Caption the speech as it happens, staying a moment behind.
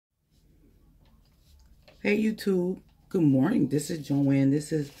Hey YouTube, good morning. This is Joanne.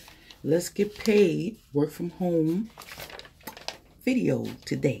 This is Let's Get Paid Work From Home video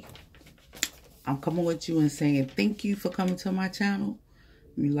today. I'm coming with you and saying thank you for coming to my channel.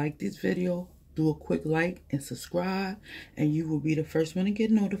 If you like this video, do a quick like and subscribe, and you will be the first one to get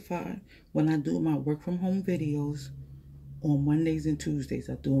notified when I do my work from home videos on Mondays and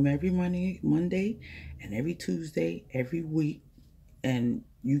Tuesdays. I do them every Monday and every Tuesday, every week, and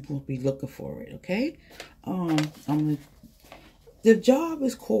you will be looking for it, okay? The job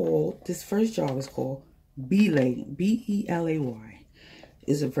is called, this first job is called BELAY, B-E-L-A-Y.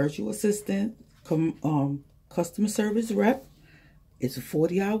 It's a virtual assistant, customer service rep. It's a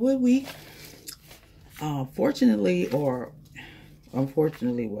 40-hour week. Fortunately or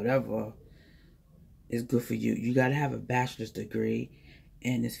unfortunately, whatever is good for you. You got to have a bachelor's degree,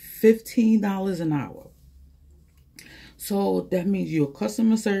 and it's $15 an hour. So that means you're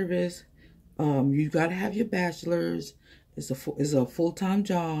customer service. You got to have your bachelor's. It's a full-time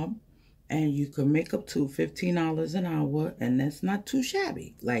job, and you can make up to $15 an hour, and that's not too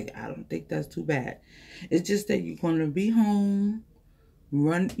shabby. Like, I don't think that's too bad. It's just that you're going to be home,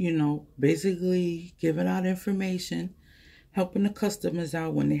 basically giving out information, helping the customers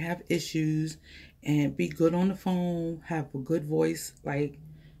out when they have issues, and be good on the phone, have a good voice,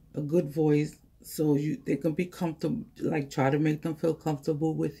 so they can be comfortable, like try to make them feel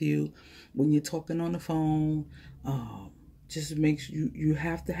comfortable with you when you're talking on the phone. Just makes you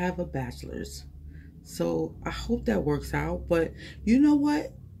have to have a bachelor's. So I hope that works out. But you know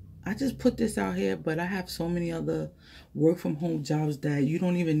what? I just put this out here, but I have so many other work from home jobs that you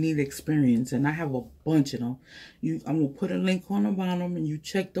don't even need experience, and I have a bunch of them. I'm gonna put a link on the bottom, and you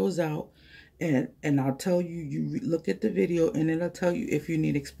check those out, and I'll tell you. You look at the video, and it'll tell you if you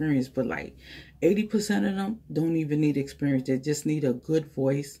need experience. But like 80% of them don't even need experience. They just need a good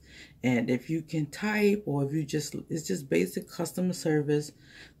voice, and if you can type, or if it's just basic customer service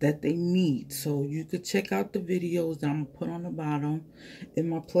that they need. So you could check out the videos that I'm gonna put on the bottom in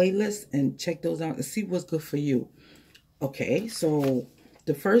my playlist and check those out and see what's good for you. Okay, so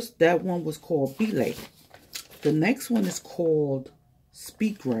that one was called Belay. The next one is called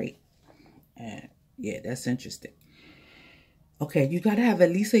Speak Right. And yeah, that's interesting. Okay, you got to have at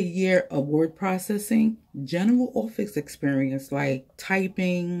least a year of word processing, general office experience like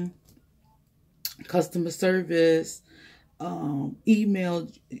typing, customer service, email.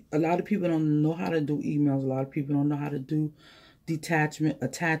 A lot of people don't know how to do emails. A lot of people don't know how to do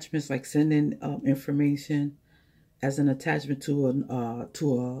attachments, like sending information as an attachment to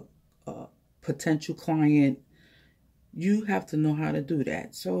a potential client. You have to know how to do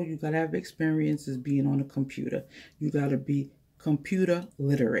that. So you got to have experiences being on a computer. You got to be computer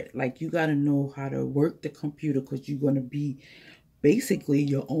literate. Like, you got to know how to work the computer, because you're going to be basically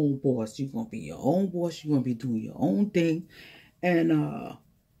your own boss. You're going to be your own boss. You're going to be doing your own thing. And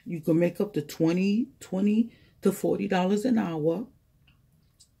you can make up to $20 to $40 an hour.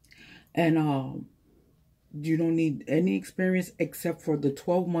 And you don't need any experience except for the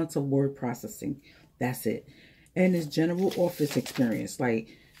 12 months of word processing. That's it. And it's general office experience,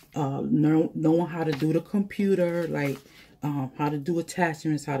 like knowing how to do the computer, like how to do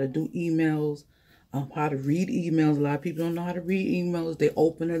attachments, how to do emails, how to read emails. A lot of people don't know how to read emails. They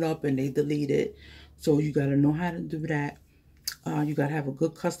open it up and they delete it. So you got to know how to do that. You got to have a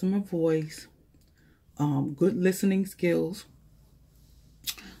good customer voice, good listening skills.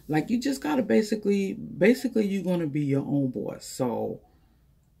 Like, you just got to basically you're going to be your own boss. So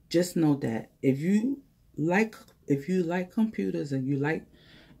just know that if you like computers, and you like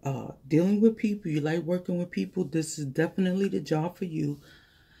dealing with people, you like working with people, this is definitely the job for you.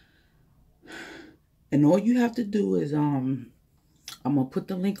 And all you have to do is I'm gonna put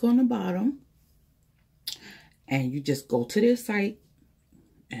the link on the bottom, and you just go to their site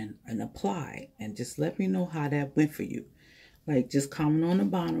and apply, and just let me know how that went for you. Like, just comment on the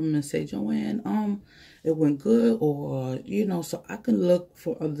bottom and say, Joanne, it went good, or, so I can look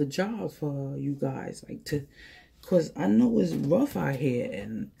for other jobs for you guys, because I know it's rough out here,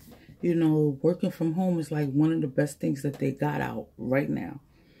 and, working from home is like one of the best things that they got out right now.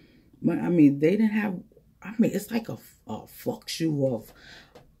 But, I mean, it's like a fluctuation of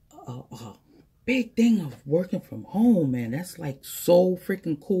a big thing of working from home, man. That's like so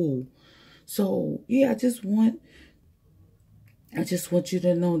freaking cool. So, yeah, I just want you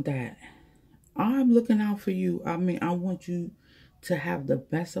to know that I'm looking out for you. I mean, I want you to have the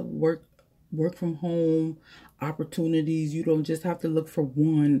best of work from home opportunities. You don't just have to look for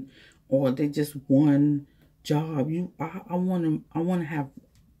one, or they just one job. I want to have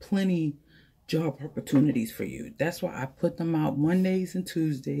plenty job opportunities for you. That's why I put them out Mondays and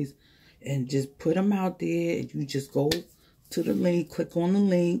Tuesdays. and just put them out there. You just go to the link, click on the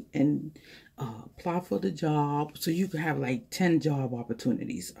link, and apply for the job, so you can have like 10 job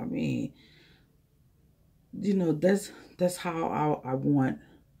opportunities. I mean, you know, that's how I want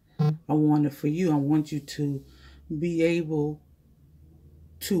it for you. I want you to be able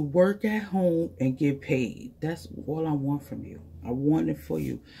to work at home and get paid. That's all I want from you. I want it for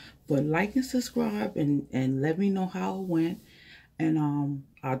you. But like and subscribe, and let me know how it went. And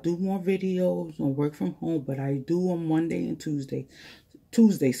I'll do more videos on work from home, but I do on Monday and Tuesday.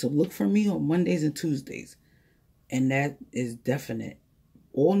 So look for me on Mondays and Tuesdays. And that is definite.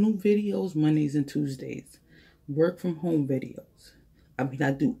 All new videos Mondays and Tuesdays. Work from home videos. I mean,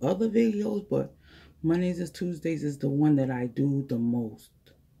 I do other videos, but Mondays and Tuesdays is the one that I do the most.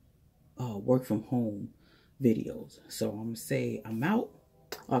 Work from home videos. So I'm gonna say I'm out.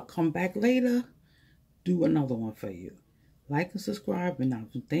 I'll come back later, do another one for you. Like and subscribe, and I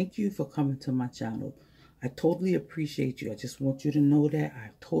thank you for coming to my channel. I totally appreciate you. I just want you to know that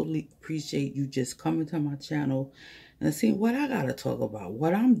I totally appreciate you just coming to my channel and seeing what I gotta talk about,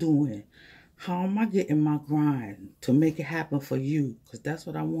 what I'm doing, how am I getting my grind to make it happen for you, because that's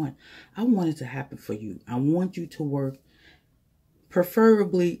what I want. I want it to happen for you. I want you to work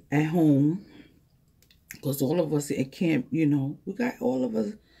preferably at home, because all of us, it can't, you know, we got all of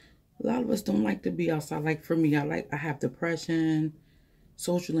us, a lot of us don't like to be outside. Like for me, I have depression,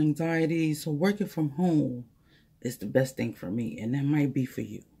 social anxiety, so working from home is the best thing for me, and that might be for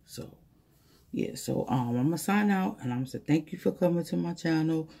you. So yeah, so I'm gonna sign out, and I'm gonna say thank you for coming to my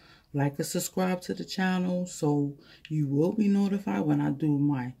channel. Like and subscribe to the channel so you will be notified when I do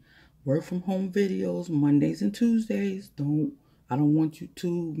my work from home videos Mondays and Tuesdays. I don't want you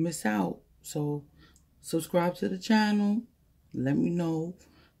to miss out. So subscribe to the channel. Let me know.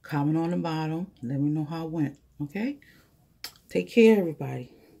 Comment on the bottom. Let me know how it went. Okay? Take care,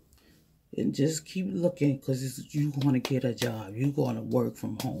 everybody. And just keep looking, because you're going to get a job. You're going to work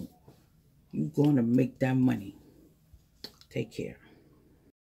from home. You're going to make that money. Take care.